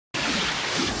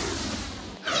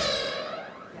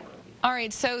All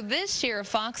right, so this year,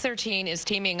 Fox 13 is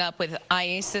teaming up with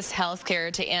IASIS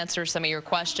Healthcare to answer some of your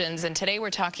questions. And today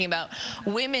we're talking about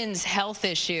women's health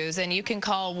issues. And you can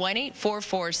call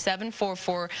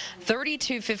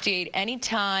 1-844-744-3258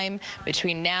 anytime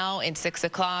between now and 6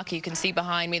 o'clock. You can see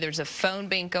behind me there's a phone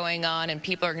bank going on, and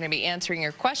people are going to be answering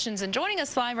your questions. And joining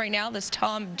us live right now, this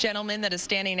tall gentleman that is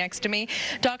standing next to me,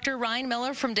 Dr. Ryan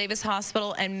Miller from Davis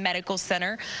Hospital and Medical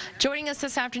Center, joining us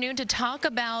this afternoon to talk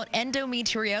about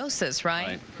endometriosis.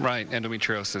 Right,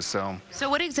 endometriosis. So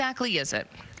what exactly is it?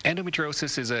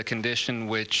 Endometriosis is a condition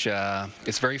which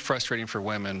it's very frustrating for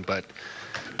women, but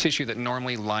tissue that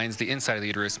normally lines the inside of the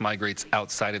uterus migrates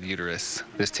outside of the uterus.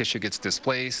 This tissue gets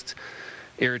displaced,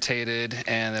 irritated,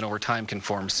 and then over time can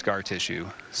form scar tissue.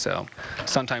 So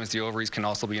sometimes the ovaries can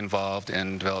also be involved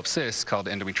and develop cysts called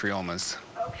endometriomas.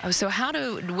 Oh, so how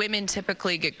do women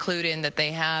typically get clued in that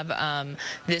they have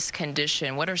this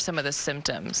condition? What are some of the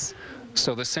symptoms?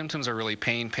 So the symptoms are really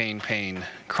pain,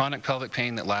 chronic pelvic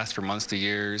pain that lasts for months to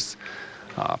years,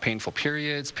 painful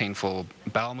periods, painful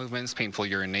bowel movements, painful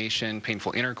urination,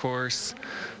 painful intercourse.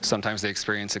 Sometimes they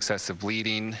experience excessive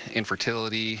bleeding,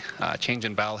 infertility, change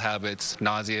in bowel habits,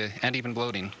 nausea, and even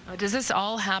bloating. Does this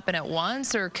all happen at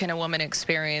once, or can a woman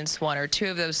experience one or two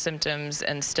of those symptoms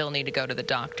and still need to go to the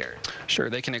doctor? Sure,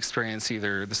 they can experience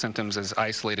either the symptoms as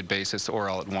isolated basis or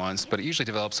all at once, but it usually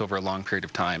develops over a long period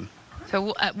of time.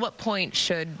 So at what point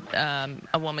should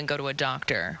a woman go to a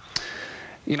doctor?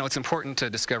 You know, it's important to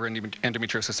discover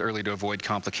endometriosis early to avoid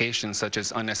complications such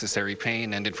as unnecessary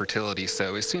pain and infertility.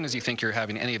 So as soon as you think you're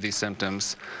having any of these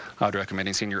symptoms, I would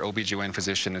recommend seeing your OB/GYN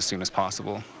physician as soon as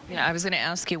possible. Yeah, I was going to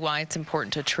ask you why it's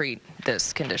important to treat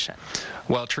this condition.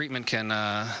 Well, treatment can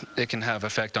have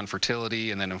effect on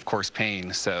fertility and then, of course,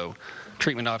 pain. So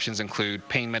treatment options include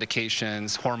pain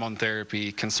medications, hormone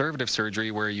therapy, conservative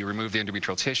surgery where you remove the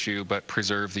endometrial tissue but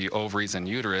preserve the ovaries and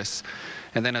uterus.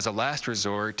 And then as a last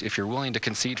resort, if you're willing to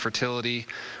concede fertility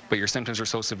but your symptoms are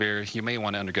so severe, you may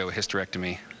want to undergo a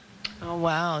hysterectomy. Oh,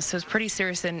 wow. So it's pretty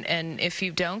serious. And if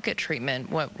you don't get treatment,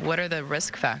 what are the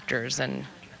risk factors?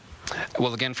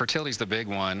 Well, again, fertility is the big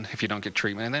one if you don't get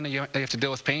treatment. And then you have to deal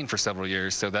with pain for several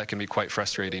years, so that can be quite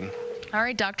frustrating. All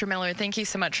right, Dr. Miller, thank you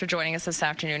so much for joining us this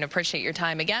afternoon. Appreciate your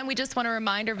time. Again, we just want to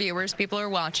remind our viewers, people who are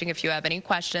watching, if you have any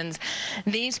questions,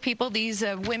 these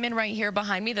women right here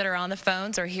behind me that are on the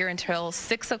phones are here until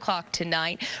 6 o'clock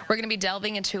tonight. We're going to be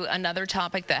delving into another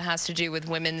topic that has to do with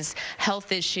women's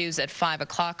health issues at 5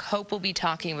 o'clock. Hope will be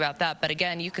talking about that. But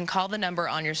again, you can call the number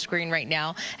on your screen right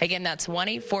now. Again, that's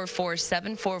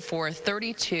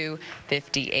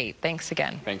 1-844-744-3258. Thanks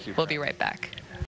again. Thank you. We'll be right back.